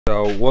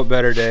So what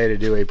better day to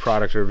do a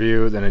product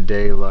review than a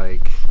day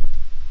like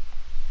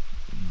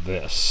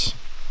this?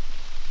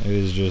 It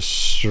is just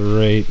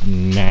straight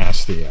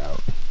nasty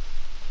out.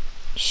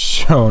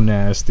 So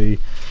nasty.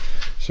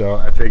 So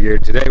I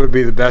figured today would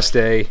be the best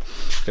day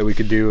that we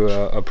could do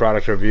a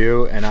product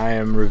review, and I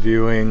am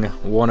reviewing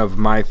one of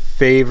my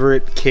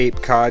favorite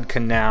Cape Cod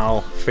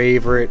Canal,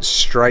 favorite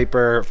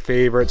striper,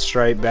 favorite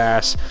striped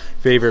bass,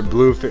 favorite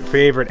bluefin,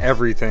 favorite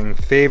everything,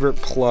 favorite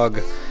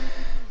plug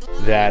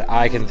that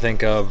I can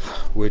think of,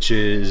 which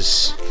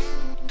is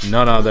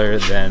none other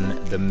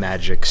than the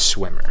Magic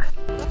Swimmer.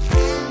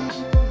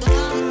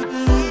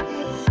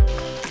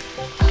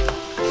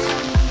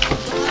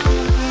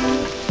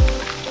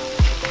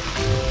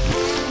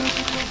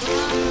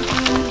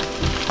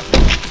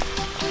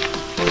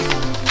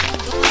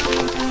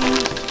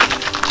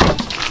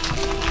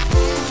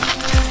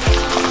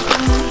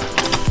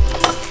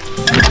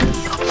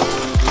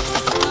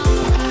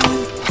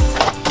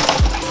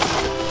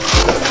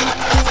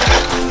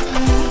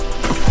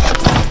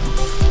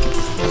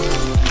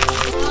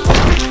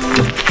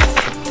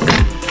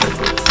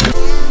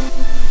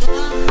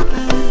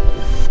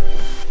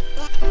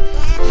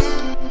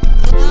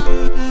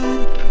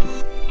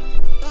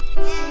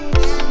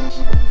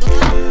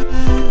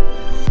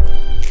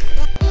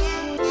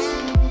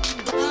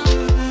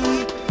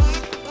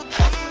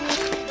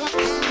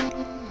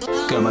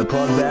 Got my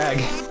plug bag,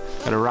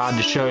 got a rod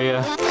to show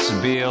you,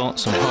 some beel,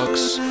 some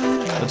hooks.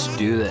 Let's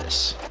do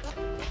this.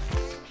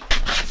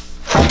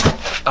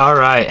 All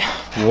right,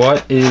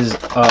 what is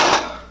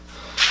up?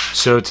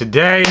 So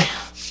today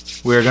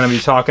we're gonna be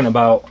talking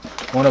about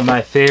one of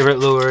my favorite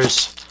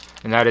lures,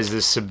 and that is the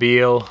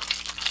Sebile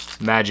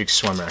Magic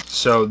Swimmer.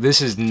 So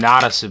this is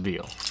not a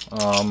Sebile.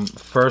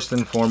 First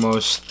and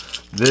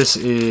foremost, this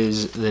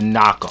is the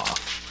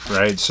knockoff,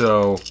 right?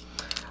 So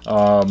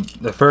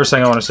the first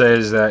thing I want to say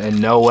is that in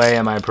no way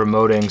am I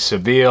promoting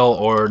Sebile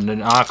or the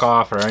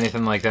knockoff or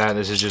anything like that.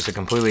 This is just a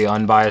completely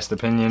unbiased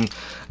opinion.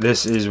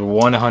 This is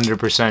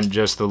 100%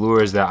 just the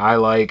lures that I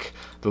like,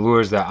 the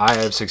lures that I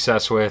have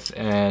success with,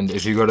 and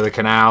if you go to the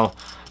canal,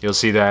 you'll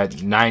see that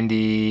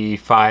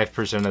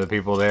 95% of the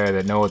people there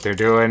that know what they're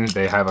doing,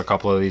 they have a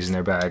couple of these in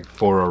their bag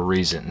for a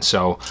reason.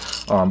 So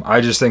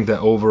I just think that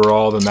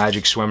overall the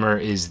Magic Swimmer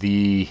is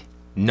the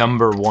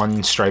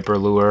 #1 striper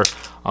lure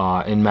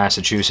in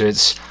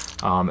Massachusetts,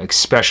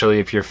 especially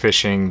if you're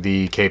fishing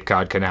the Cape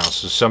Cod Canal.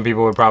 So some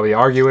people would probably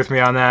argue with me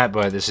on that,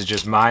 but this is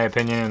just my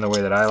opinion and the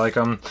way that I like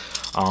them.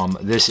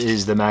 This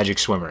is the Magic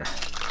Swimmer.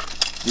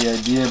 The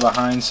idea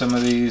behind some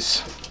of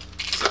these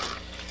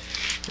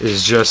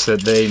is just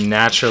that they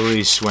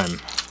naturally swim,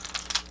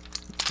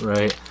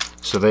 right?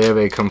 So they have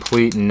a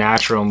complete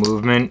natural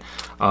movement.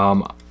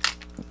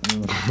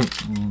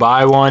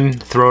 Buy one,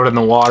 throw it in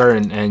the water,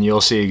 and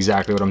you'll see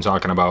exactly what I'm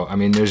talking about. I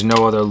mean, there's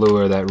no other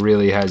lure that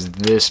really has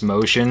this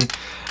motion,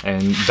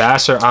 and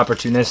bass are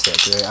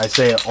opportunistic, right? I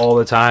say it all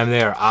the time,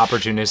 they are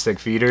opportunistic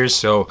feeders.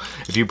 So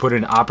if you put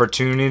an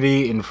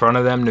opportunity in front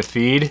of them to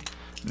feed,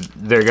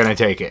 they're gonna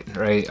take it,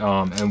 right?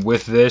 And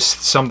with this,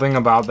 something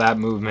about that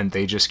movement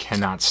they just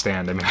cannot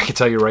stand. I mean, I can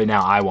tell you right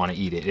now, I want to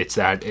eat it. It's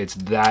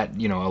that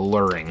you know,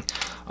 alluring.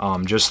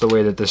 Just the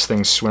way that this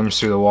thing swims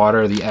through the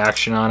water, the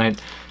action on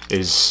it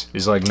is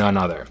like none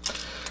other.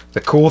 The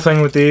cool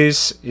thing with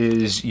these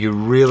is you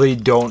really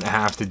don't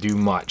have to do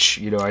much.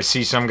 You know, I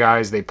see some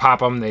guys, they pop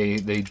them,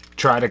 they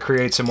try to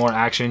create some more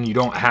action. You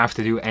don't have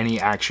to do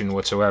any action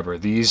whatsoever.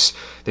 These,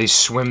 they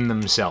swim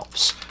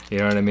themselves. You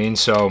know what I mean?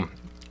 So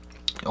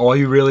all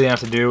you really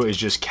have to do is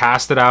just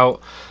cast it out,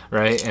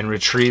 right, and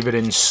retrieve it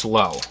in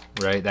slow,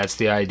 right? That's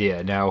the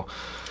idea. Now,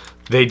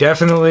 they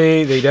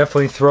definitely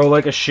throw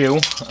like a shoe.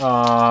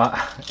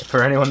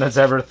 For anyone that's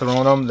ever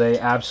thrown them, they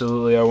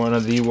absolutely are one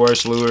of the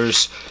worst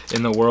lures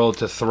in the world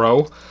to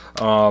throw.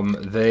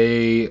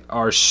 They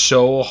are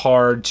so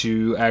hard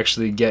to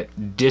actually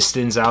get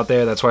distance out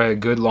there. That's why a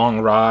good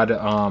long rod,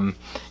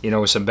 you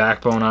know, with some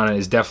backbone on it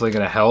is definitely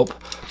going to help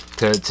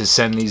to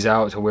send these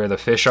out to where the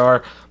fish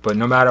are. But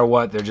no matter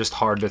what, they're just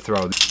hard to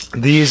throw.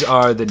 These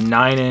are the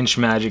 9-inch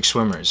Magic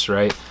Swimmers,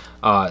 right?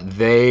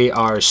 They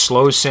are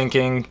slow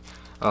sinking.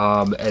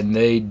 And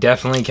they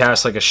definitely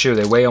cast like a shoe.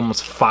 They weigh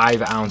almost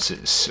 5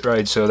 ounces,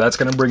 right? So that's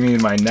going to bring me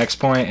to my next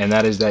point, and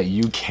that is that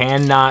you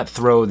cannot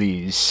throw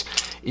these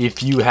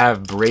if you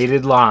have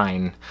braided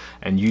line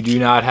and you do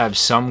not have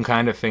some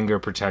kind of finger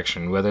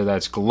protection, whether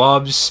that's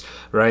gloves,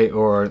 right,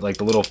 or like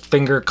the little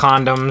finger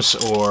condoms,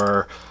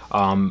 or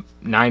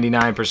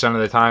 99%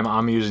 of the time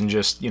I'm using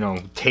just, you know,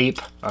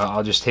 tape.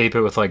 I'll just tape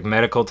it with like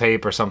medical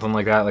tape or something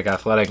like that, like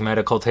athletic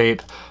medical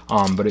tape.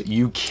 But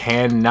you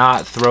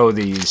cannot throw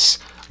these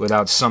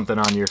without something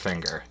on your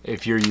finger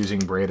if you're using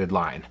braided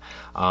line.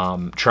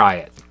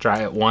 Try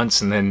it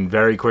once, and then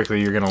very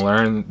quickly you're gonna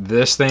learn.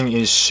 This thing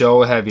is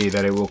so heavy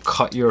that it will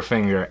cut your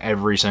finger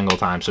every single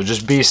time. So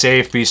just be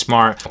safe, be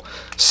smart.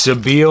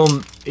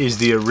 Sebile is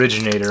the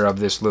originator of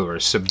this lure.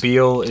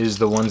 Sebile is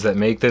the ones that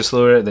make this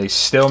lure. They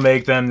still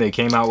make them. They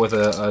came out with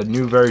a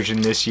new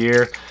version this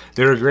year.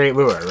 They're a great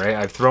lure, right?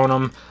 I've thrown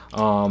them.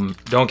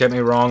 Don't get me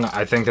wrong,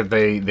 I think that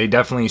they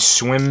definitely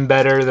swim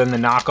better than the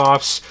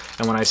knockoffs,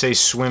 and when I say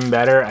swim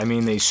better, I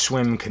mean they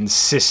swim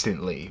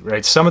consistently,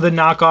 right? Some of the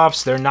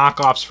knockoffs, they're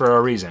knockoffs for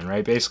a reason,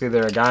 right? Basically,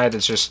 they're a guy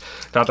that's just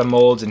got the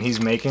molds and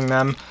he's making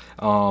them,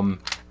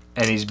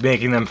 and he's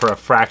making them for a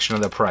fraction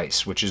of the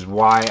price, which is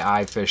why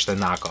I fish the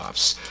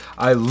knockoffs.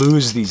 I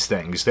lose these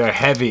things. They're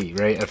heavy,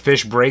 right? A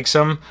fish breaks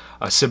them.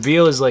 A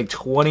Sabile is like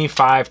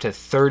 $25 to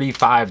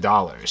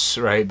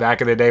 $35, right? Back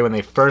in the day when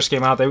they first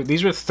came out,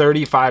 these were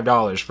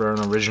 $35 for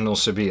an original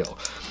Sabile.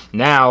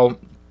 Now,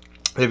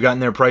 they've gotten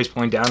their price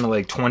point down to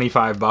like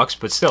 25 bucks,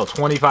 but still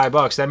 25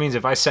 bucks. That means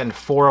if I send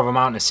 4 of them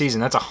out in a season,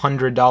 that's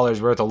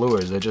 $100 worth of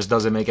lures. That just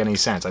doesn't make any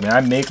sense. I mean,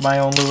 I make my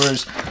own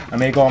lures. I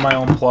make all my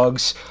own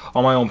plugs,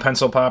 all my own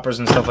pencil poppers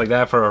and stuff like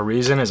that for a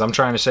reason, is I'm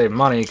trying to save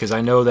money, because I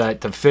know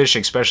that to fish,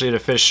 especially to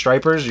fish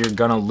stripers, you're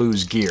gonna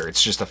lose gear.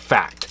 It's just a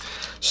fact.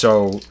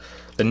 So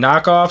the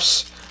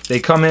knockoffs,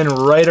 they come in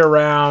right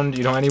around,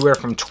 you know, anywhere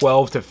from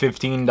 $12 to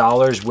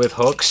 $15 with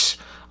hooks.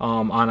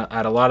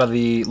 At a lot of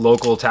the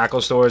local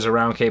tackle stores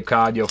around Cape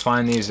Cod, you'll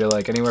find these. They're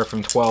like anywhere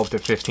from 12 to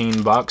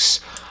 15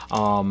 bucks.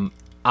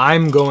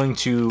 I'm going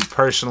to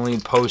personally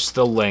post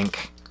the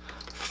link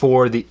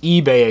for the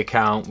eBay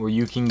account where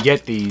you can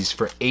get these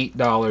for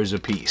 $8 a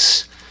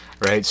piece,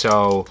 right?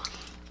 So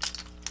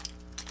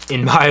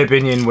in my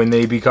opinion, when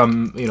they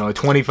become, you know, a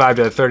 $25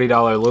 to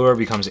 $30 lure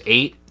becomes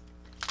 $8,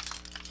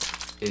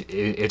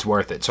 it's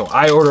worth it. So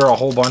I order a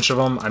whole bunch of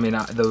them. I mean,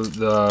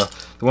 the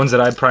ones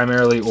that I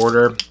primarily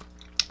order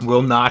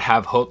will not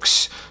have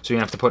hooks, so you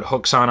have to put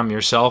hooks on them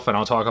yourself, and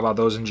I'll talk about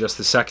those in just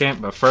a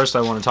second. But first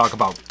I want to talk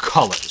about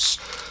colors.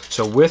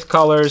 So with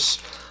colors,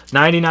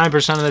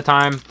 99% of the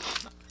time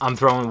I'm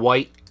throwing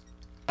white,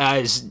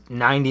 as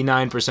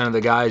 99% of the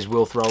guys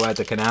will throw at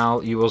the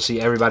canal. You will see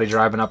everybody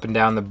driving up and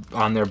down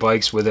on their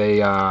bikes with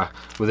a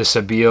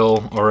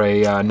Sabile or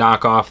a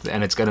knockoff,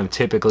 and it's going to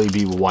typically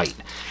be white,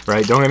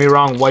 right? Don't get me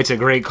wrong, white's a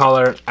great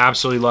color,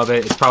 absolutely love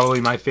it. It's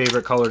probably my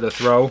favorite color to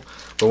throw.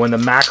 But when the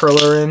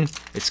mackerel are in,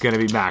 it's going to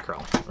be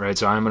mackerel, right?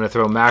 So I'm going to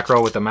throw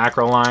mackerel with the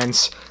mackerel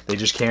lines. They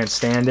just can't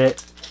stand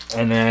it.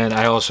 And then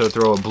I also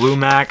throw a blue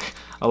mac.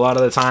 A lot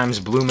of the times,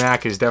 blue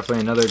mac is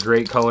definitely another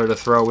great color to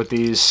throw with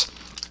these.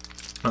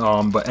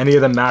 But any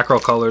of the mackerel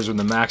colors, when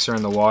the macs are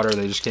in the water,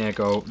 they just can't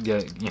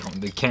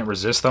they can't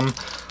resist them.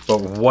 But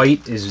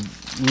white is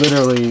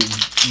literally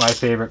my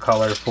favorite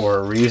color for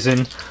a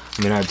reason.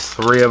 I mean, I have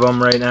 3 of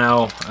them right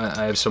now.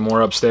 I have some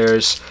more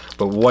upstairs,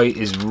 but white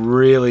is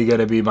really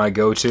going to be my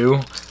go-to.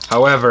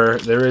 However,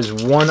 there is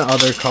one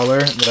other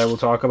color that I will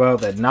talk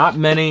about that not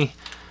many,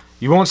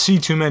 you won't see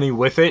too many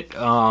with it,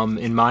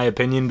 in my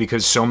opinion,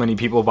 because so many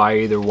people buy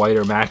either white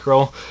or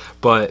mackerel.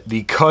 But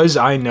because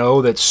I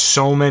know that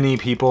so many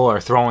people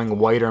are throwing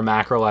white or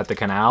mackerel at the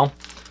canal,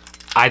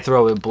 I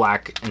throw it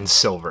black and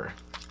silver,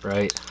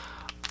 right?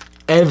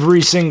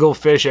 Every single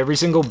fish, every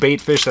single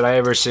bait fish that I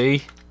ever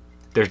see,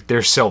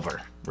 they're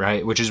silver,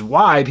 right? Which is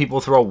why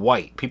people throw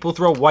white. People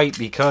throw white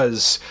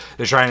because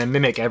they're trying to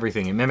mimic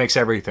everything. It mimics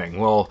everything.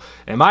 Well,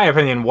 in my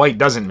opinion, white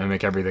doesn't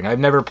mimic everything. I've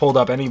never pulled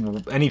up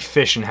any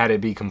fish and had it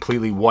be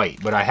completely white,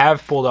 but I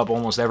have pulled up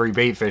almost every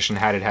bait fish and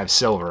had it have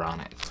silver on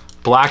it.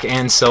 Black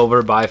and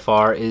silver by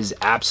far is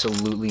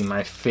absolutely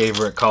my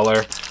favorite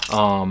color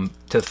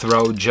to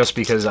throw, just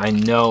because I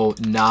know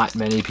not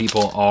many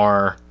people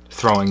are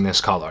throwing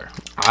this color.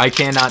 I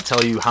cannot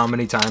tell you how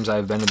many times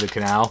I've been to the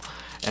canal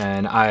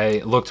and I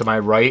look to my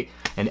right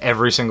and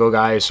every single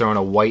guy is throwing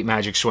a white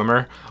magic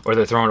swimmer, or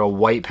they're throwing a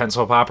white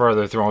pencil popper, or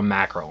they're throwing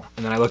mackerel.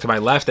 And then I look to my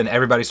left and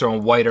everybody's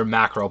throwing white or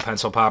mackerel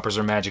pencil poppers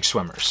or magic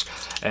swimmers.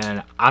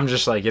 And I'm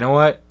just like, you know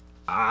what?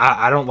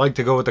 I don't like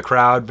to go with the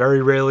crowd.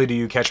 Very rarely do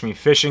you catch me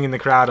fishing in the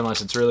crowd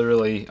unless it's really,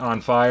 really on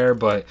fire,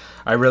 but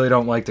I really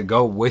don't like to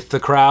go with the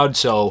crowd.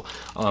 So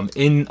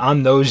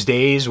on those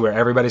days where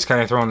everybody's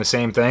kind of throwing the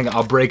same thing,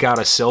 I'll break out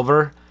a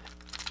silver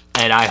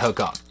and I hook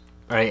up.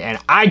 Right? And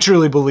I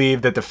truly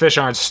believe that the fish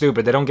aren't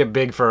stupid. They don't get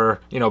big for,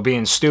 you know,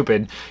 being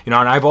stupid. You know,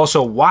 and I've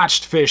also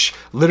watched fish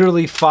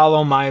literally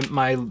follow my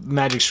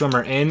magic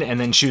swimmer in and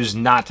then choose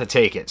not to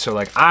take it. So,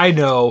 like, I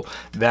know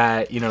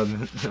that, you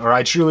know, or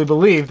I truly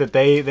believe that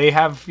they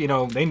have, you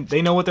know,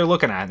 they know what they're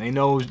looking at. They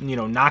know, you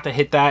know, not to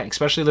hit that,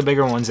 especially the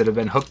bigger ones that have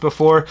been hooked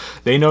before.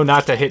 They know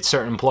not to hit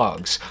certain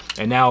plugs.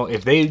 And now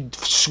if they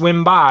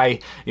swim by,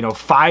 you know,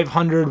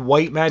 500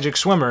 white magic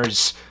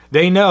swimmers,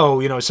 they know,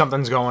 you know,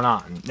 something's going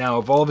on. Now,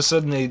 if all of a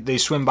sudden they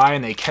swim by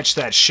and they catch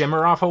that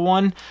shimmer off of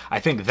one, I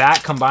think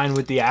that combined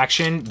with the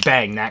action,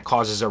 bang, that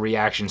causes a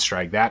reaction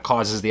strike. That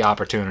causes the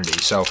opportunity.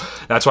 So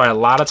that's why a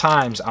lot of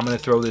times I'm going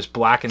to throw this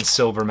black and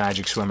silver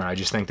magic swimmer. I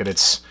just think that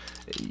it's,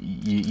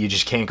 you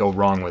just can't go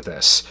wrong with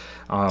this.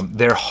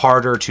 They're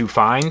harder to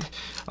find.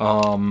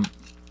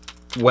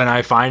 When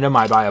I find them,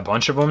 I buy a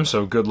bunch of them,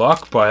 so good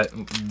luck. But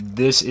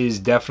this is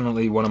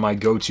definitely one of my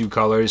go-to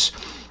colors.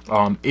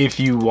 If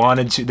you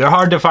wanted to, they're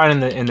hard to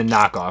find in the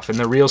knockoff. In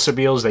the real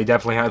Sabiles, they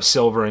definitely have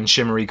silver and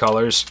shimmery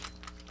colors.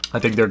 I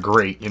think they're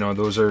great. You know,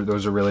 those are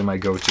really my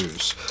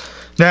go-tos.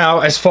 Now,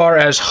 as far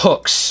as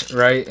hooks,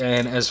 right,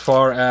 and as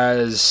far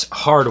as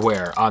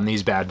hardware on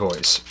these bad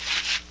boys,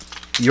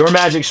 your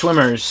magic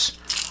swimmers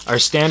are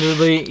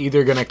standardly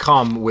either going to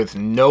come with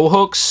no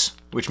hooks,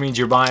 which means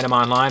you're buying them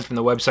online from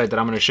the website that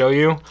I'm going to show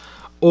you,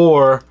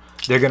 or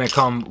they're going to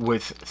come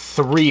with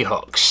 3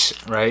 hooks,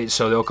 right?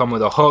 So they'll come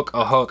with a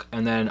hook,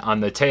 and then on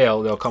the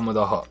tail, they'll come with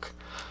a hook.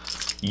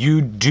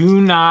 You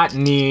do not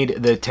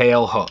need the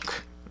tail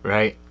hook,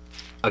 right?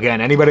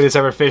 Again, anybody that's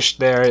ever fished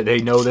there, they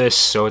know this,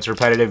 so it's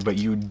repetitive, but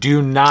you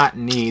do not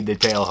need the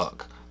tail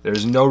hook.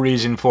 There's no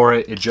reason for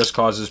it. It just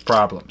causes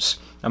problems.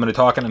 I'm going to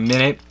talk in a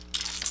minute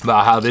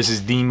about how this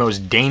is the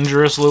most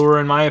dangerous lure,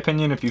 in my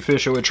opinion, if you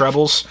fish it with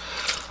trebles.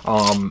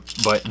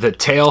 But the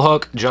tail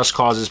hook just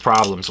causes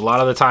problems. A lot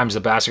of the times the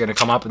bass are going to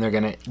come up and they're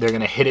going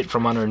to hit it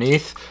from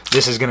underneath.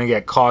 This is going to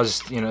get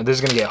caused, you know, this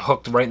is going to get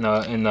hooked right in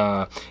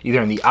the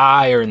either in the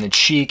eye or in the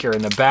cheek or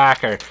in the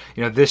back, or,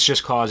 you know, this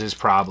just causes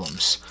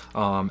problems.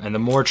 And the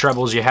more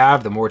trebles you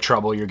have, the more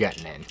trouble you're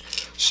getting in.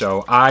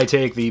 So I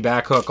take the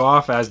back hook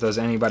off, as does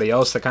anybody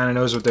else that kind of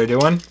knows what they're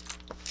doing,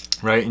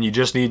 right? And you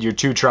just need your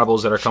 2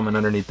 trebles that are coming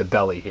underneath the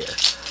belly here.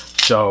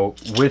 So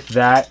with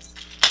that,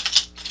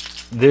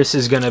 this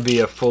is going to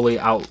be a fully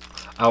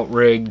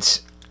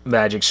outrigged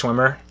magic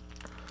swimmer,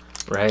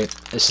 right?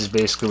 This is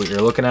basically what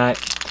you're looking at,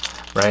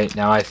 right?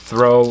 Now I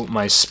throw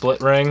my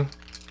split ring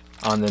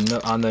on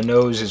the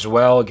nose as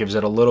well. It gives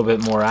it a little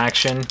bit more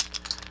action,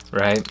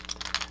 right?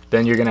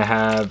 Then you're going to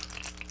have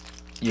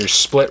your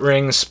split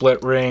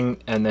ring,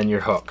 and then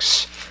your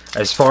hooks.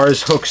 As far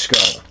as hooks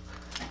go,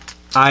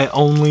 I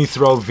only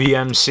throw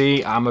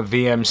VMC. I'm a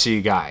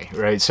VMC guy,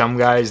 right? Some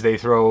guys, they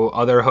throw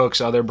other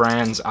hooks, other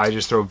brands. I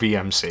just throw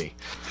VMC.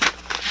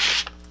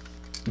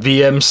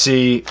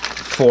 VMC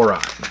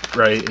 4-aught,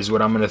 right, is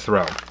what I'm going to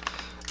throw.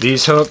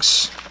 These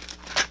hooks,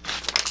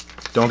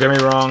 don't get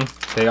me wrong,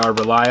 they are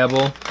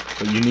reliable,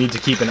 but you need to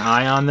keep an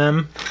eye on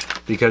them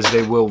because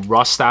they will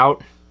rust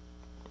out.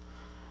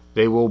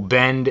 They will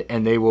bend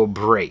and they will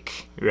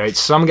break, right?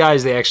 Some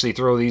guys, they actually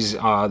throw these,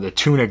 the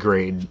tuna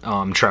grade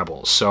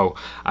trebles. So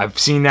I've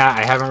seen that.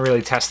 I haven't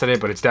really tested it,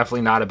 but it's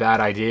definitely not a bad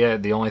idea.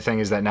 The only thing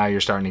is that now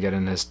you're starting to get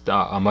in this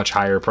a much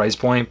higher price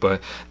point,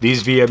 but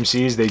these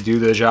VMCs, they do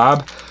the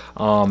job.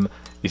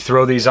 You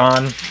throw these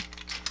on.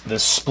 The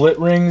split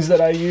rings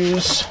that I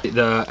use,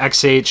 the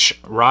XH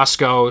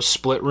Roscoe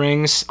split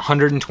rings,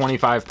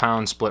 125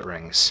 pound split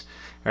rings.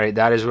 All right,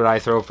 that is what I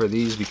throw for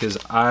these because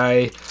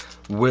I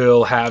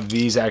will have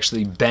these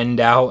actually bend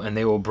out and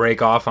they will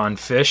break off on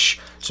fish.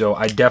 So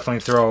I definitely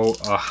throw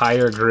a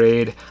higher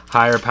grade,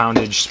 higher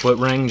poundage split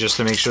ring just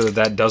to make sure that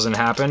that doesn't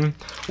happen.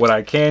 What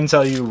I can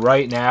tell you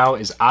right now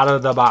is out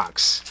of the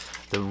box,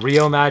 the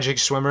real magic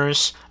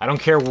swimmers, I don't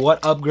care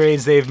what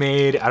upgrades they've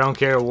made, I don't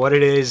care what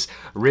it is,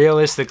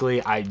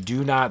 realistically, I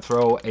do not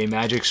throw a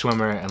magic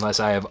swimmer unless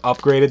I have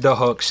upgraded the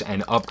hooks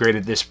and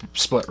upgraded this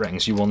split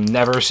rings. You will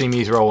never see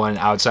me throw one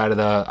outside of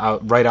the,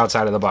 right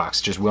outside of the box.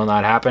 Just will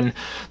not happen.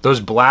 Those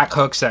black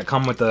hooks that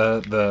come with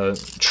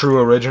the true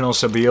original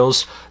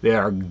Sabiles, they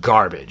are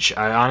garbage.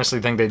 I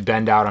honestly think they'd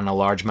bend out on a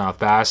largemouth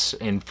bass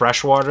in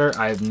freshwater.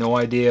 I have no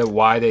idea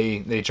why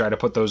they try to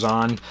put those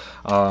on.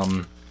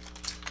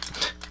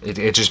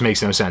 It just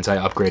makes no sense. I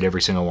upgrade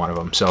every single one of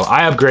them. So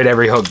I upgrade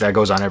every hook that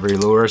goes on every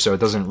lure, so it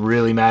doesn't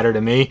really matter to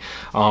me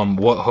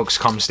what hooks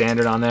come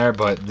standard on there.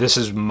 But this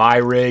is my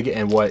rig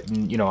and what,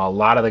 you know, a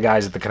lot of the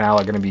guys at the canal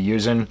are going to be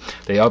using.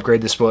 They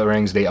upgrade the split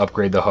rings, they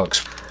upgrade the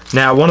hooks.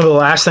 Now, one of the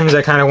last things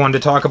I kind of wanted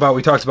to talk about,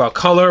 we talked about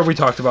color, we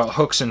talked about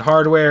hooks and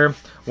hardware.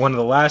 One of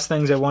the last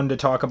things I wanted to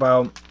talk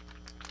about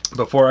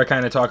before I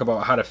kind of talk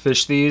about how to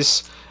fish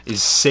these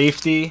is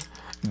safety.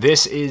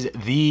 This is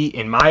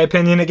in my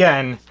opinion,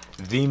 again,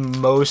 the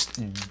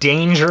most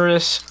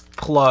dangerous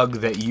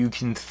plug that you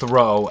can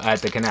throw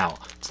at the canal.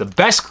 It's the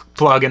best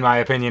plug, in my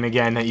opinion,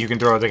 again, that you can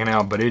throw at the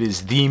canal, but it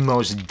is the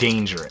most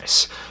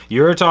dangerous.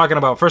 You're talking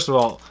about, first of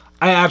all,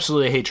 I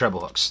absolutely hate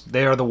treble hooks.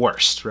 They are the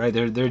worst, right?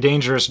 They're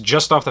dangerous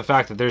just off the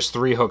fact that there's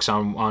 3 hooks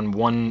on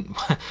one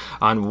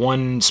on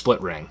one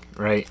split ring,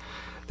 right?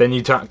 Then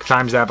you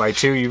times that by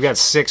 2, you've got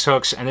 6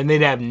 hooks, and then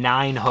they'd have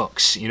 9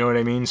 hooks. You know what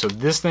I mean? So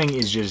this thing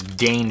is just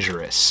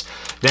dangerous.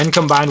 Then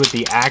combined with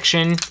the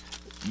action,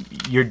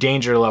 your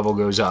danger level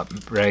goes up,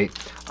 right?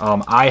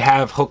 I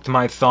have hooked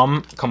my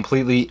thumb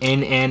completely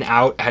in and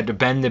out, had to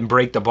bend and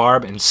break the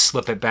barb and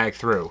slip it back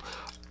through.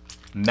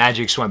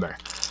 Magic swimmer.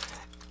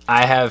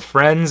 I have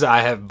friends,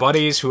 I have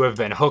buddies who have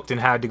been hooked and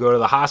had to go to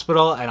the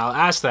hospital, and I'll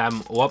ask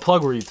them, what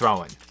plug were you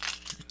throwing?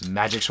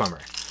 Magic swimmer.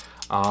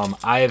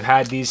 I have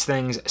had these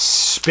things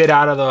spit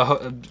out of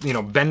the, you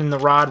know, bending the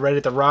rod right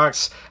at the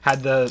rocks,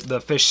 had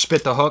the fish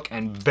spit the hook,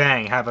 and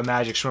bang, have a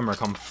magic swimmer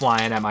come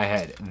flying at my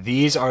head.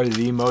 These are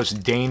the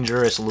most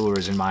dangerous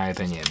lures, in my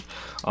opinion.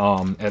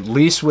 At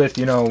least with,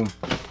 you know,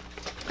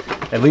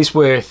 at least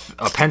with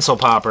a pencil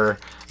popper,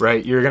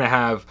 right, you're gonna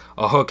have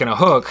a hook and a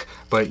hook,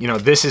 but you know,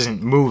 this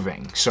isn't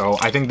moving. So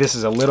I think this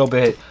is a little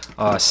bit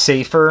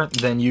safer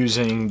than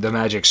using the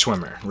Magic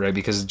Swimmer, right?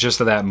 Because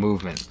just of that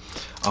movement.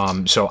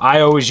 So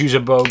I always use a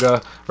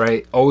boga,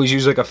 right? Always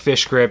use like a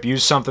fish grip.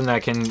 Use something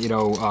that can, you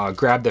know,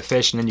 grab the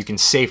fish, and then you can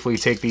safely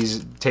take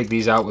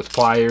these out with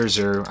pliers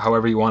or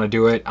however you want to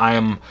do it. I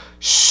am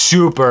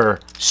super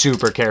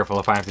careful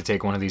if I have to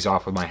take one of these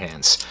off with my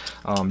hands,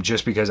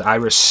 just because I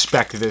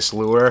respect this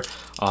lure,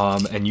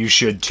 and you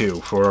should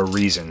too, for a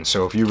reason.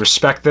 So if you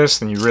respect this,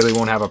 then you really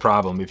won't have a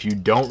problem. If you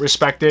don't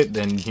respect it,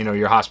 then you know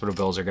your hospital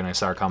bills are going to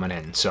start coming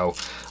in. So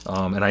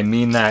and I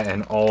mean that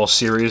in all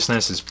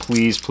seriousness, is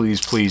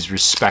please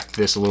respect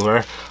this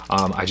lure.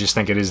 I just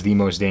think it is the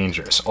most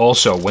dangerous.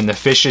 Also, when the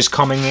fish is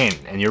coming in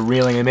and you're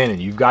reeling him in and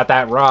you've got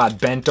that rod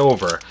bent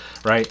over,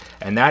 right,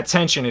 and that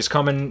tension is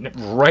coming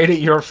right at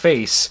your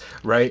face,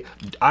 right,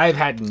 I've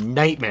had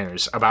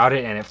nightmares about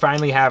it, and it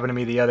finally happened to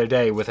me the other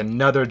day with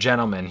another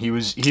gentleman. He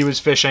was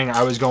fishing,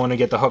 I was going to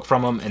get the hook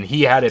from him, and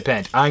he had it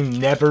bent. I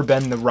never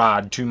bend the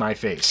rod to my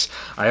face.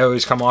 I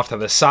always come off to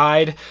the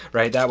side,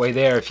 right, that way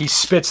there, if he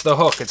spits the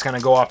hook, it's going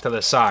to go off to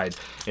the side.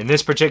 In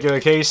this particular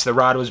case, the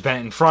rod was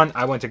bent in front.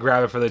 I went to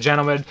grab it for the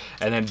gentleman,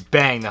 and then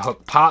bang, the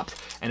hook popped,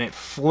 and it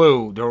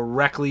flew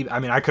directly. I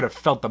mean, I could have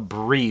felt the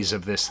breeze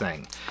of this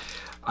thing.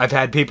 I've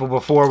had people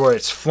before where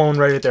it's flown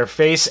right at their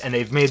face, and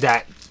they've made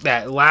that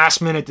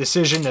last minute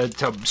decision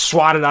to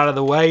swat it out of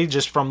the way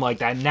just from like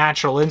that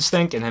natural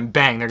instinct, and then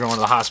bang, they're going to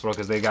the hospital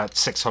because they got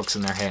 6 hooks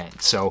in their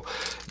hand. So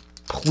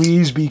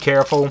please be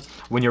careful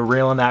when you're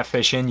reeling that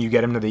fish in. You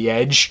get him to the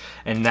edge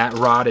and that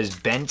rod is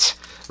bent,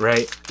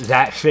 right?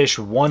 That fish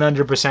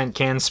 100%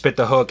 can spit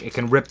the hook. It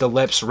can rip the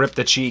lips, rip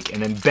the cheek,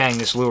 and then bang,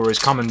 this lure is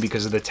coming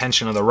because of the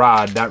tension of the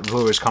rod. That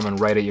lure is coming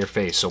right at your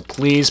face. So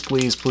please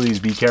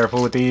be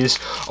careful with these.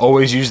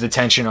 Always use the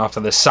tension off to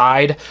the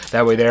side.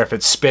 That way there, if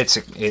it spits,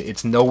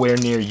 it's nowhere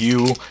near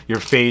you, your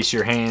face,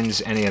 your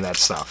hands, any of that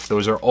stuff.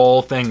 Those are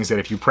all things that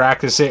if you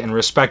practice it and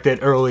respect it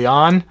early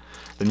on,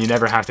 then you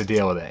never have to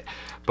deal with it.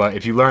 But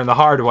if you learn the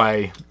hard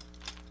way,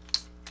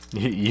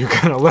 you're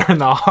gonna learn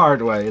the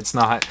hard way. It's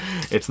not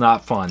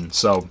fun.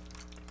 So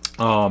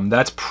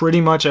that's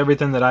pretty much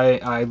everything that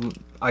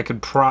I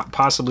could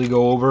possibly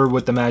go over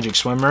with the Magic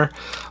Swimmer.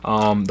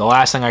 The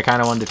last thing I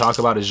kind of wanted to talk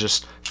about is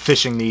just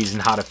fishing these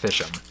and how to fish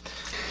them.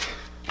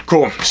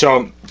 Cool.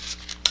 So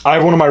I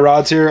have one of my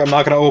rods here. I'm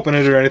not gonna open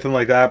it or anything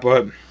like that,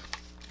 but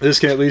this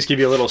can at least give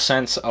you a little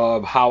sense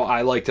of how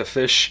I like to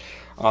fish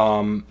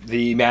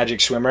the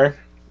Magic Swimmer.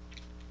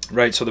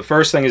 Right, so the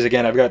first thing is,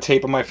 again, I've got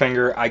tape on my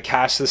finger. I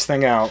cast this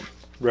thing out,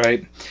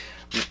 right?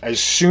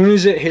 As soon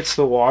as it hits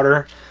the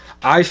water,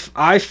 I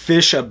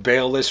fish a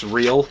bailless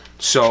reel,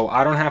 so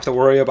I don't have to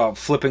worry about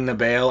flipping the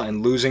bail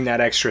and losing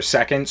that extra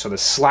second. So the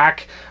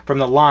slack from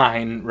the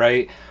line,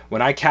 right,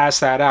 when I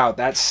cast that out,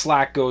 that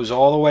slack goes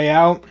all the way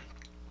out.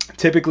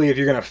 Typically, if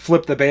you're going to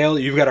flip the bail,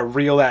 you've got to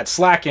reel that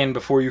slack in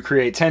before you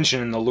create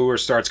tension and the lure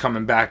starts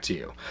coming back to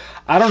you.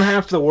 I don't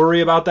have to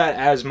worry about that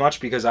as much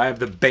because I have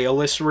the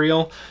bailless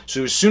reel.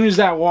 So as soon as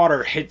that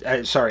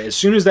as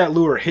soon as that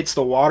lure hits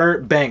the water,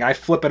 bang, I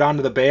flip it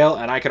onto the bail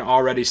and I can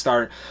already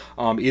start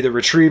either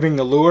retrieving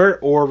the lure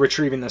or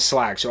retrieving the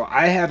slack. So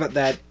I have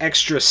that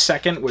extra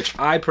second, which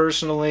I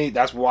personally,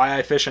 that's why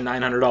I fish a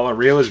 $900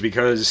 reel, is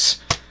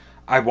because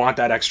I want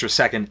that extra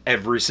second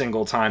every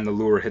single time the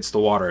lure hits the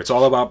water. It's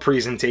all about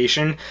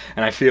presentation,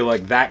 and I feel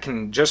like that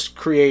can just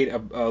create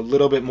a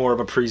little bit more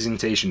of a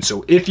presentation.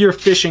 So if you're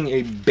fishing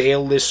a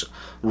bailless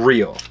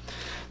reel,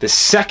 the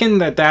second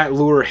that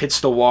lure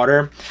hits the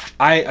water,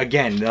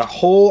 again, the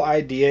whole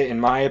idea, in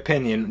my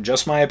opinion,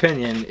 just my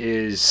opinion,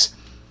 is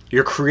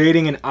you're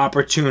creating an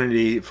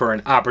opportunity for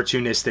an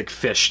opportunistic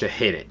fish to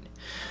hit it.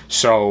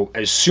 So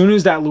as soon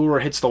as that lure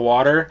hits the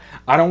water,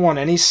 I don't want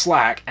any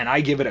slack, and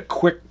I give it a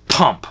quick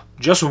pump.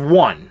 Just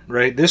one,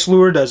 right? This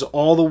lure does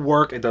all the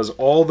work. It does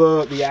all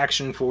the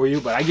action for you,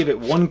 but I give it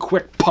one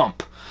quick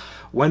pump.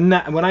 When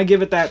I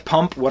give it that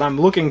pump, what I'm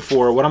looking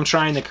for, what I'm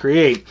trying to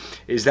create,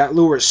 is that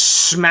lure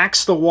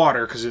smacks the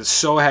water because it's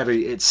so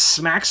heavy. It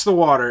smacks the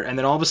water and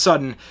then all of a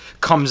sudden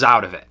comes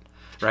out of it,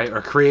 right?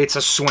 Or creates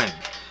a swim.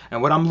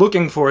 And what I'm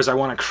looking for is I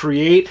want to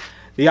create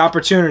the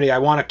opportunity. I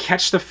want to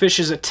catch the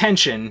fish's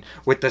attention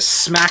with the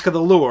smack of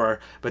the lure,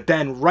 but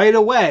then right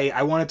away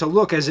I want it to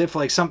look as if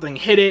like something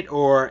hit it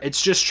or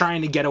it's just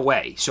trying to get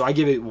away. So I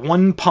give it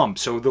one pump.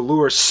 So the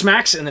lure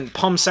smacks and then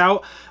pumps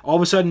out. All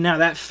of a sudden now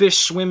that fish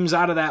swims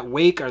out of that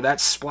wake or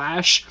that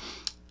splash.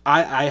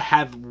 I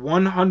have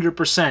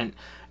 100%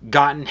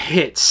 gotten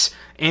hits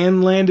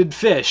and landed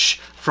fish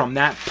from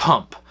that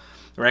pump.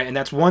 Right, and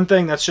that's one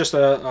thing. That's just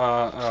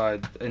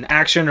an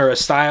action or a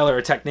style or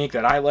a technique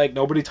that I like.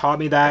 Nobody taught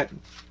me that.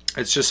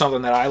 It's just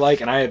something that I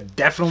like, and I have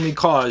definitely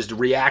caused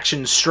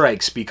reaction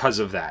strikes because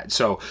of that.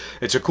 So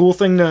it's a cool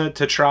thing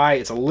to try.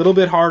 It's a little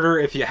bit harder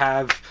if you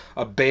have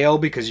a bail,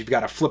 because you've got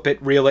to flip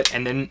it, reel it,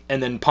 and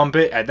then pump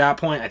it. At that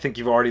point, I think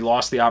you've already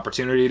lost the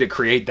opportunity to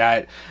create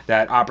that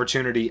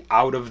opportunity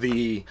out of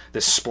the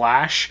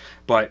splash.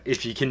 But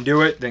if you can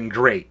do it, then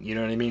great. You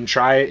know what I mean?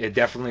 Try it. It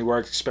definitely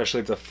works, especially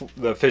if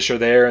the fish are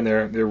there and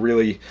they're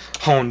really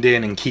honed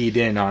in and keyed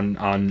in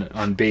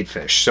on bait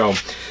fish. So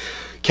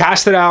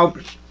cast it out.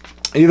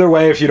 Either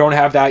way, if you don't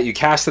have that, you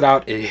cast it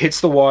out, it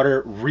hits the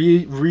water,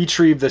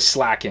 retrieve the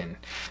slack in,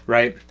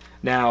 right?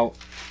 Now,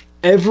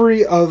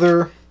 every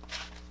other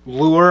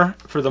lure,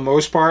 for the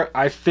most part,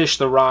 I fish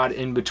the rod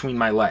in between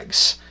my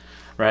legs,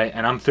 right?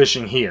 And I'm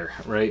fishing here,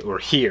 right? Or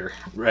here,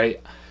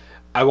 right?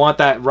 I want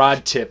that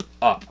rod tip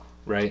up,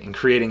 right? And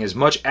creating as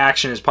much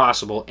action as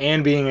possible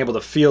and being able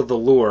to feel the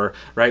lure,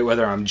 right?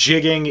 Whether I'm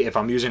jigging, if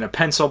I'm using a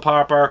pencil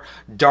popper,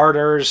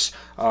 darters,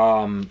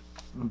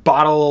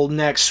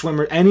 bottleneck,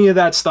 swimmer, any of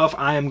that stuff,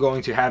 I am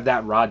going to have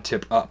that rod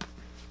tip up.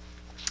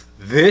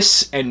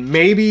 This, and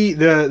maybe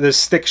the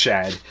stick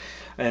shad,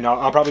 and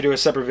I'll probably do a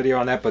separate video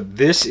on that, but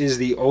this is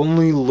the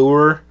only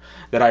lure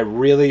that I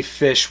really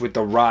fish with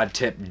the rod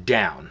tip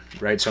down,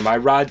 right? So my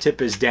rod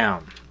tip is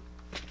down.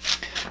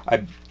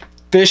 I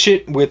fish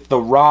it with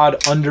the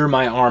rod under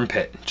my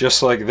armpit,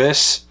 just like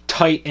this,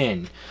 tight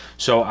in.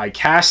 So I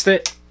cast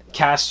it,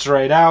 casts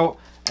right out,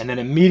 and then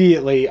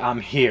immediately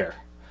I'm here.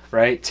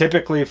 Right?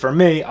 Typically for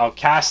me, I'll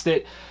cast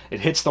it,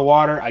 it hits the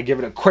water, I give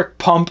it a quick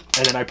pump,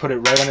 and then I put it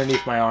right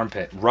underneath my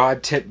armpit.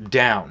 Rod tip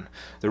down.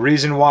 The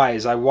reason why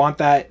is I want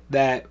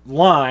that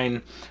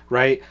line,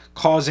 right,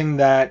 causing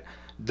the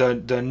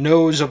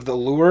nose of the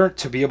lure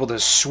to be able to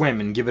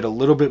swim and give it a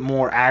little bit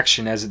more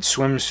action as it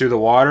swims through the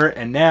water.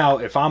 And now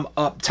if I'm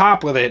up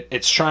top with it,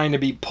 it's trying to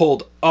be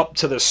pulled up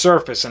to the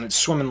surface and it's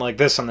swimming like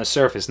this on the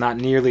surface, not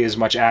nearly as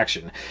much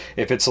action.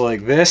 If it's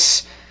like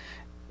this,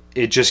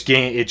 it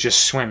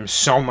just swims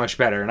so much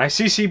better. And I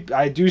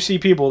do see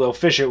people, they'll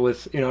fish it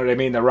with, you know what I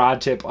mean, the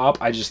rod tip up.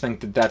 I just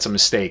think that that's a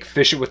mistake.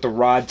 Fish it with the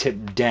rod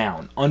tip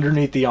down,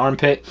 underneath the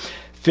armpit.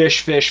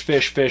 Fish, fish,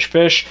 fish, fish,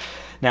 fish.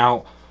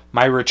 Now,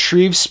 my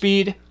retrieve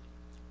speed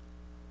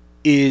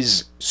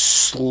is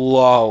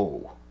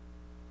slow.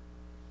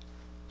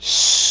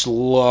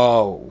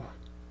 Slow.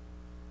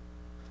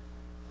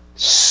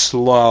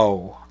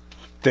 Slow.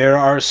 There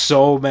are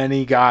so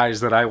many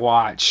guys that I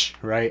watch,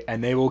 right?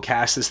 And they will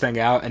cast this thing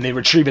out and they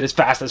retrieve it as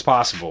fast as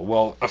possible.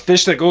 Well, a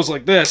fish that goes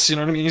like this, you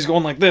know what I mean? He's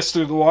going like this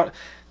through the water.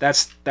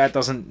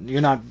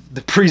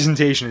 The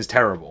presentation is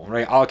terrible,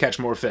 right? I'll catch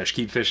more fish.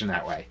 Keep fishing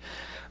that way.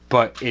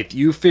 But if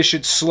you fish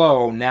it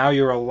slow, now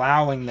you're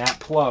allowing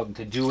that plug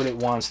to do what it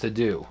wants to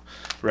do,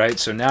 right?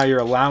 So now you're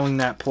allowing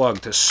that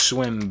plug to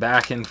swim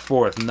back and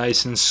forth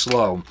nice and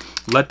slow.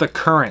 Let the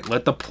current,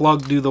 let the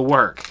plug do the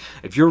work.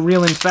 If you're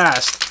reeling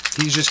fast,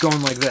 he's just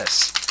going like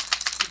this.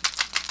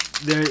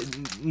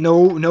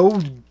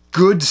 No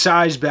good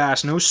sized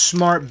bass, no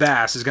smart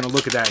bass is going to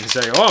look at that and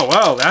say, oh,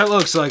 well, that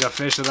looks like a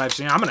fish that I've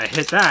seen. I'm going to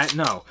hit that.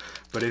 No.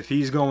 But if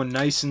he's going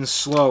nice and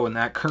slow and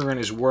that current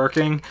is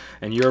working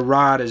and your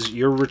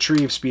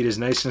retrieve speed is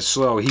nice and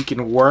slow, he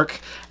can work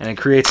and it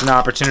creates an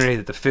opportunity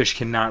that the fish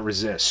cannot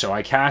resist. So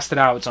I cast it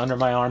out, it's under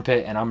my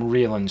armpit, and I'm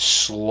reeling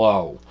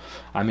slow.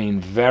 I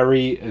mean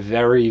very,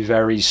 very,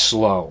 very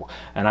slow.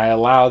 And I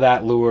allow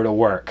that lure to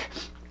work.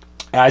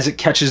 As it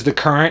catches the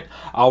current,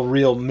 I'll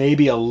reel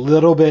maybe a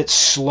little bit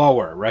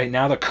slower. Right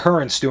now the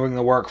current's doing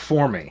the work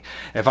for me.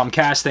 If I'm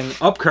casting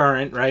up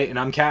current, right, and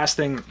I'm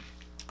casting,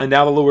 and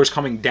now the lure's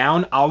coming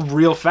down, I'll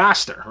reel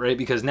faster, right?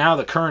 Because now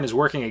the current is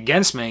working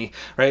against me,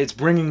 right? It's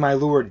bringing my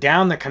lure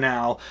down the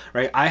canal,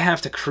 right? I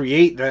have to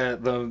create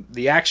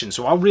the action.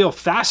 So I'll reel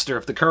faster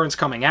if the current's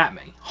coming at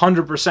me.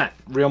 100%.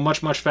 Reel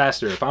much, much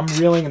faster. If I'm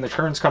reeling and the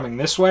current's coming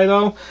this way,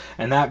 though,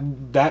 and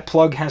that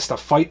plug has to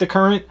fight the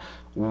current,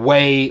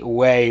 way,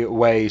 way,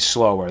 way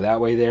slower. That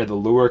way there, the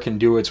lure can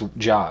do its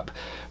job,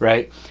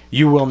 right?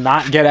 You will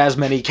not get as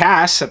many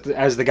casts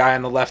as the guy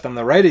on the left and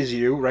the right as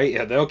you, right?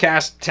 Yeah, they'll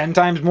cast 10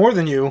 times more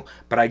than you,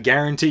 but I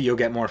guarantee you'll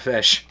get more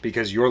fish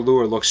because your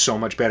lure looks so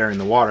much better in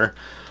the water.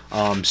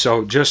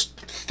 So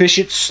just fish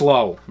it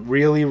slow.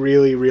 Really,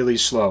 really, really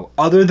slow.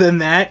 Other than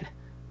that,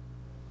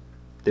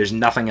 there's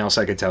nothing else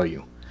I could tell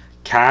you.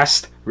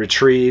 Cast,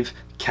 retrieve,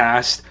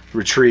 cast,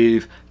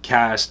 retrieve,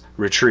 cast,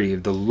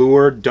 retrieve. The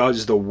lure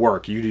does the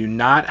work. You do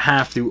not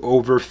have to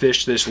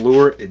overfish this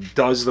lure. It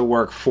does the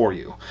work for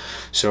you.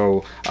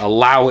 So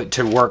allow it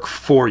to work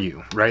for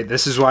you, right?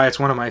 This is why it's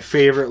one of my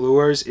favorite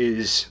lures,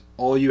 is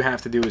all you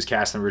have to do is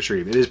cast and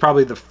retrieve. It is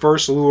probably the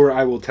first lure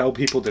I will tell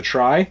people to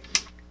try,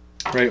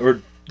 right?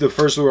 Or the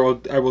first lure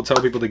I will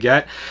tell people to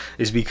get,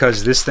 is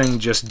because this thing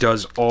just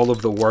does all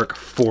of the work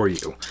for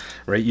you,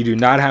 right? You do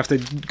not have to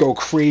go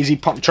crazy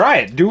pump. Try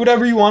it. Do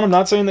whatever you want. I'm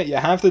not saying that you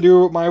have to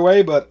do it my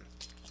way, but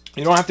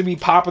you don't have to be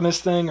popping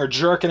this thing or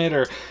jerking it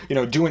or, you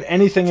know, doing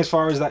anything as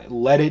far as that.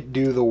 Let it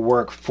do the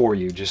work for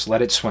you. Just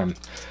let it swim.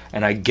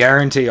 And I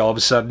guarantee all of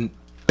a sudden,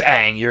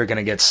 bang, you're going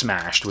to get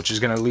smashed, which is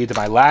going to lead to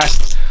my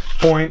last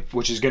point,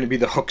 which is going to be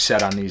the hook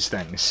set on these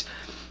things.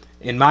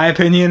 in my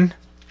opinion,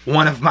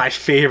 one of my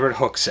favorite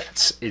hook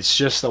sets. It's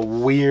just a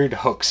weird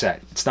hook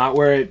set. It's not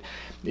where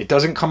it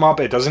doesn't come up.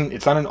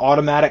 It's not an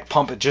automatic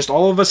pump. It just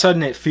all of a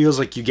sudden it feels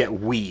like you get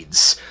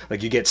weeds.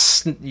 Like you get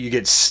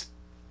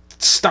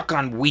stuck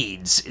on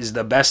weeds is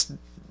the best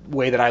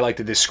way that I like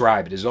to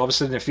describe it. Is all of a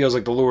sudden it feels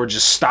like the lure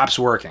just stops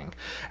working.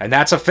 And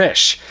that's a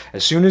fish.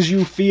 As soon as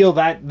you feel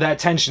that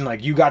tension,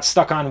 like you got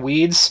stuck on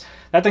weeds,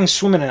 that thing's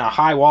swimming in a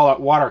high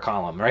water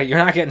column, right? You're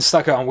not getting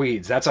stuck on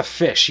weeds. That's a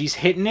fish. He's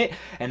hitting it,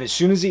 and as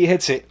soon as he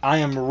hits it, I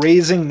am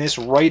raising this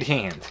right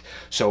hand.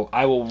 So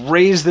I will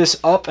raise this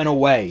up and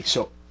away.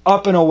 So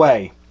up and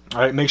away.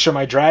 All right, make sure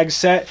my drag's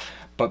set,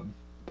 but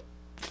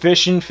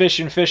fishing,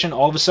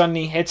 all of a sudden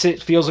he hits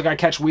it, feels like I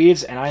catch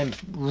weeds, and I am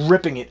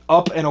ripping it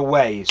up and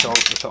away. So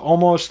it's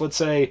almost, let's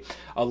say,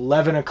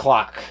 11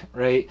 o'clock,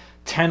 right?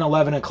 10,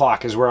 11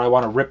 o'clock is where I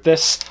want to rip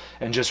this,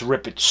 and just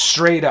rip it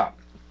straight up.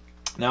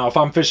 Now, if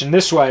I'm fishing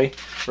this way,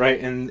 right,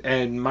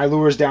 and my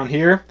lure's down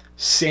here,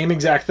 same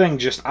exact thing,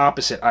 just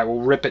opposite. I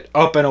will rip it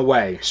up and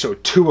away. So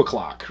 2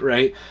 o'clock,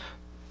 right?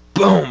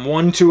 Boom,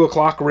 1, 2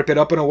 o'clock, rip it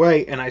up and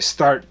away, and I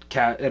start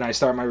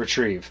my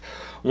retrieve.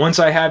 Once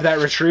I have that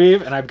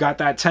retrieve and I've got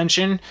that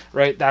tension,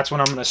 right, that's when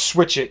I'm gonna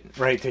switch it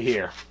right to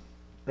here,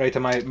 right to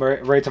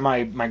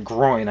my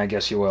groin, I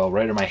guess you will,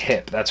 right, or my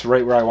hip. That's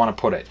right where I want to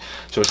put it.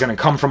 So it's gonna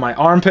come from my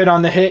armpit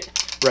on the hit,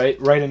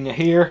 right into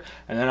here,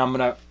 and then I'm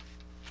gonna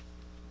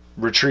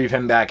retrieve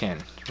him back in,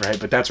 right?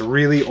 But that's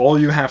really all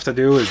you have to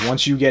do is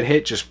once you get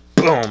hit, just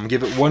boom,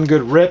 give it one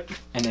good rip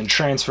and then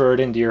transfer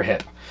it into your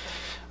hip,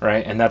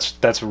 right? And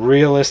that's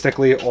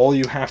realistically all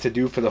you have to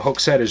do for the hook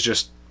set is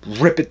just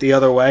rip it the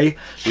other way.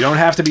 You don't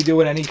have to be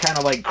doing any kind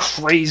of like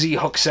crazy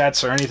hook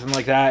sets or anything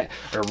like that,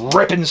 or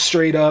ripping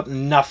straight up,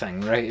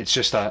 nothing, right? It's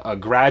just a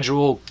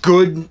gradual,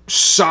 good,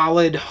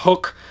 solid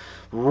hook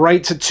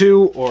right to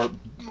 2, or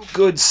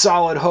good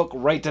solid hook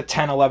right to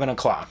 10, 11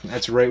 o'clock.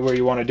 That's right where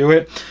you want to do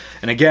it.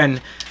 And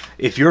again,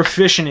 if you're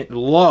fishing it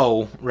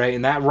low, right,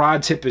 and that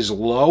rod tip is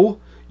low,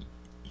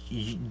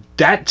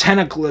 that 10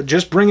 o'clock,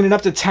 just bringing it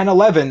up to 10,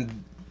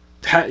 11,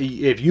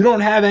 if you don't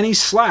have any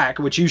slack,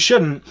 which you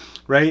shouldn't,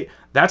 right,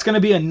 that's going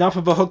to be enough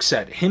of a hook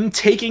set. Him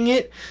taking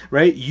it,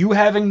 right, you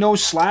having no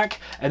slack,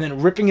 and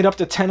then ripping it up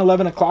to 10,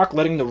 11 o'clock,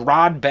 letting the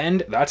rod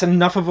bend, that's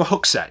enough of a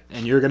hook set.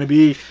 And you're going to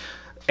be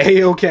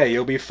A-okay.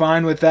 You'll be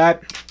fine with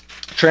that.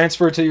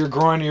 Transfer to your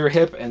groin or your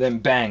hip, and then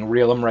bang,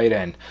 reel him right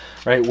in,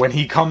 right? When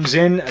he comes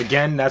in,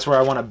 again, that's where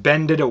I want to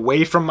bend it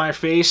away from my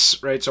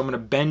face, right? So I'm going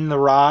to bend the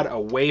rod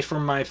away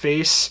from my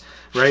face,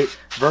 right?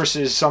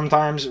 Versus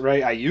sometimes,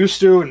 right, I used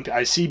to, and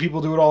I see people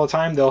do it all the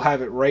time, they'll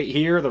have it right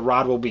here, the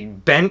rod will be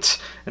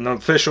bent, and the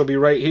fish will be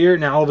right here.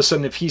 Now, all of a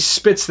sudden, if he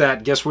spits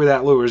that, guess where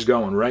that lure is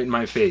going? Right in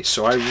my face.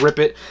 So I rip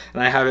it,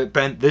 and I have it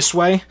bent this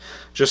way,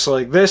 just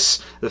like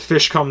this. The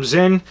fish comes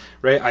in,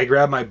 right? I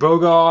grab my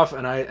boga off,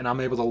 and I'm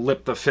able to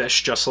lip the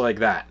fish just like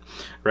that,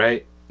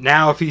 right?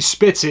 Now, if he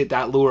spits it,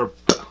 that lure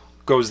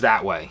goes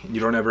that way, and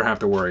you don't ever have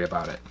to worry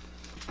about it.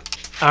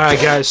 All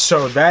right, guys,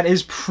 so that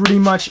is pretty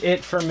much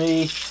it for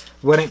me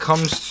when it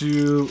comes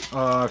to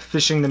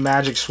fishing the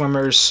Magic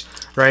Swimmers,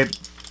 right?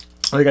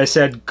 Like I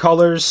said,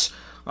 colors,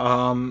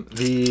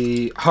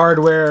 the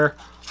hardware,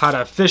 how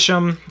to fish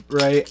them,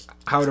 right?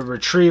 How to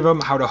retrieve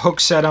them, how to hook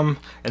set them,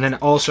 and then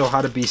also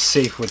how to be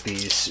safe with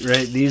these,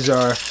 right? These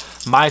are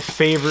my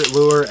favorite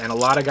lure, and a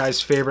lot of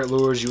guys' favorite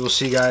lures. You will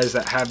see guys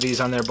that have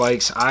these on their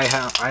bikes. I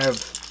have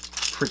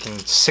freaking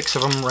 6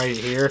 of them right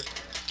here,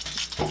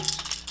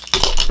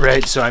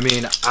 right? So I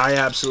mean, I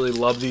absolutely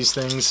love these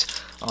things.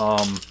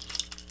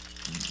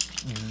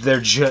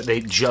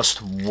 They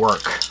just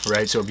work,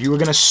 right? So if you were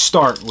gonna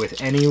start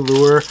with any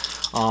lure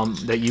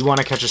that you want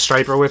to catch a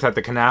striper with at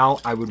the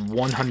canal, I would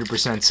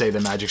 100% say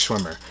the Magic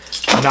Swimmer.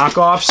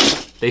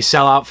 Knockoffs, they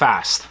sell out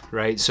fast,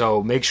 right?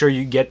 So make sure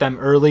you get them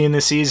early in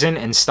the season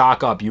and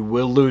stock up. You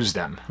will lose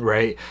them,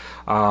 right?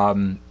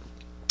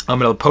 I'm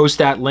going to post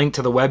that link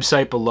to the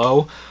website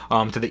below,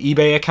 to the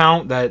eBay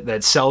account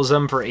that sells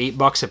them for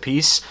 $8 a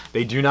piece.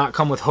 They do not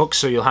come with hooks,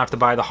 so you'll have to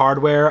buy the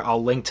hardware.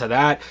 I'll link to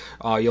that.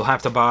 You'll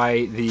have to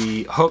buy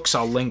the hooks.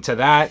 I'll link to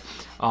that.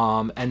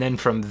 And then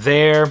from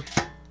there,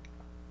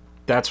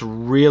 that's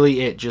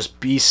really it. Just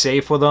be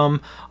safe with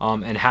them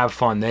and have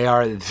fun. They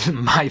are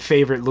my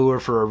favorite lure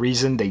for a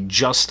reason. They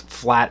just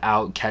flat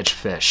out catch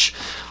fish.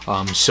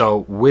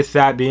 So with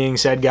that being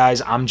said,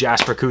 guys, I'm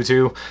Jasper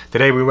Kutu.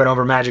 Today we went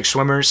over Magic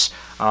Swimmers.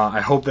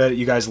 I hope that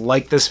you guys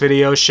like this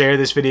video, share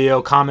this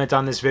video, comment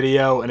on this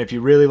video, and if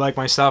you really like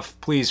my stuff,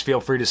 please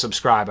feel free to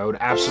subscribe. I would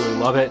absolutely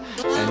love it,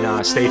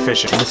 and stay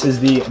fishing. This is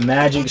the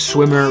Magic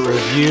Swimmer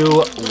review.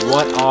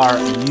 What are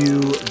you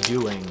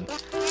doing?